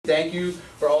thank you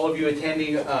for all of you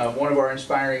attending one of our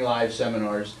Inspiring Lives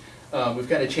seminars. We've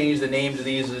kind of changed the names of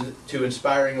these to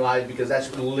Inspiring Lives because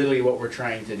that's literally what we're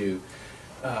trying to do.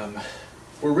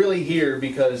 We're really here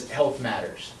because health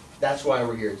matters. That's why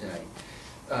we're here tonight.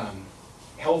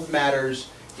 Health matters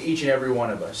to each and every one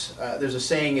of us. There's a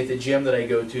saying at the gym that I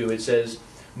go to. It says,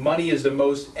 money is the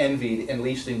most envied and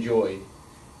least enjoyed.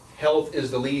 Health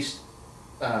is the least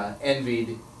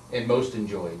envied and most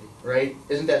enjoyed, right?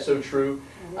 Isn't that so true?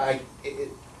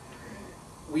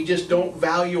 We just don't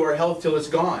value our health till it's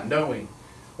gone, don't we?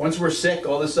 Once we're sick,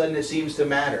 all of a sudden it seems to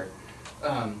matter.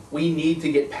 We need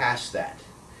to get past that.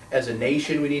 As a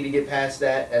nation, we need to get past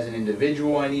that. As an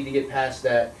individual, I need to get past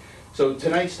that. So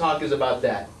tonight's talk is about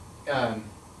that.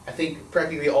 I think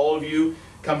practically all of you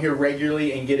come here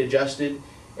regularly and get adjusted,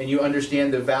 and you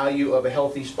understand the value of a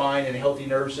healthy spine and a healthy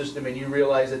nervous system, and you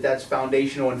realize that that's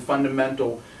foundational and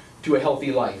fundamental to a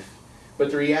healthy life. But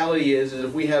the reality is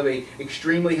if we have an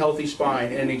extremely healthy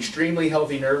spine and an extremely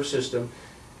healthy nervous system,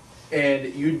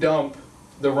 and you dump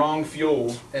the wrong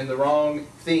fuel and the wrong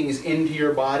things into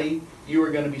your body, you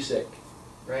are going to be sick,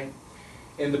 right?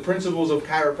 And the principles of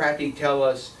chiropractic tell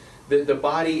us that the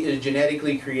body is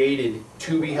genetically created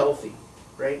to be healthy,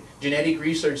 right? Genetic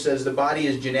research says the body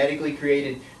is genetically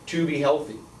created to be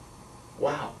healthy.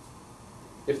 Wow.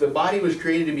 If the body was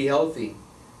created to be healthy,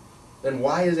 then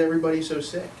why is everybody so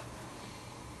sick?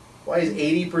 Why is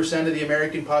 80% of the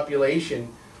American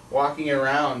population walking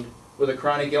around with a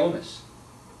chronic illness?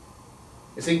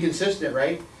 It's inconsistent,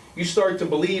 right? You start to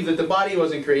believe that the body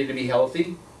wasn't created to be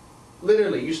healthy.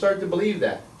 Literally, you start to believe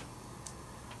that.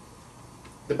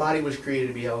 The body was created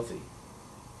to be healthy.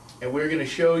 And we're going to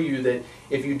show you that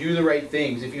if you do the right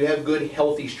things, if you have good,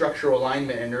 healthy structural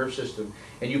alignment and nerve system,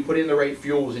 and you put in the right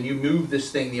fuels, and you move this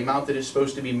thing the amount that it's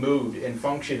supposed to be moved and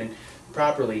function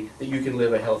properly, that you can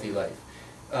live a healthy life.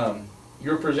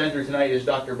 Your presenter tonight is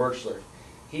Dr. Birchler.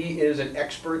 He is an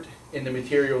expert in the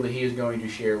material that he is going to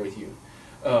share with you.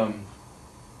 I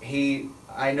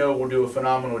know, will do a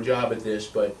phenomenal job at this,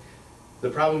 but the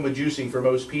problem with juicing for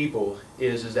most people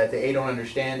is that they A, don't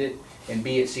understand it, and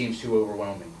B, it seems too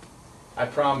overwhelming. I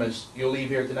promise you'll leave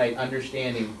here tonight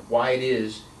understanding why it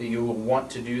is that you will want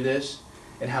to do this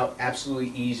and how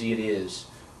absolutely easy it is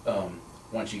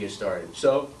once you get started.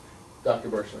 So, Dr.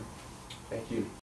 Birchler. Thank you.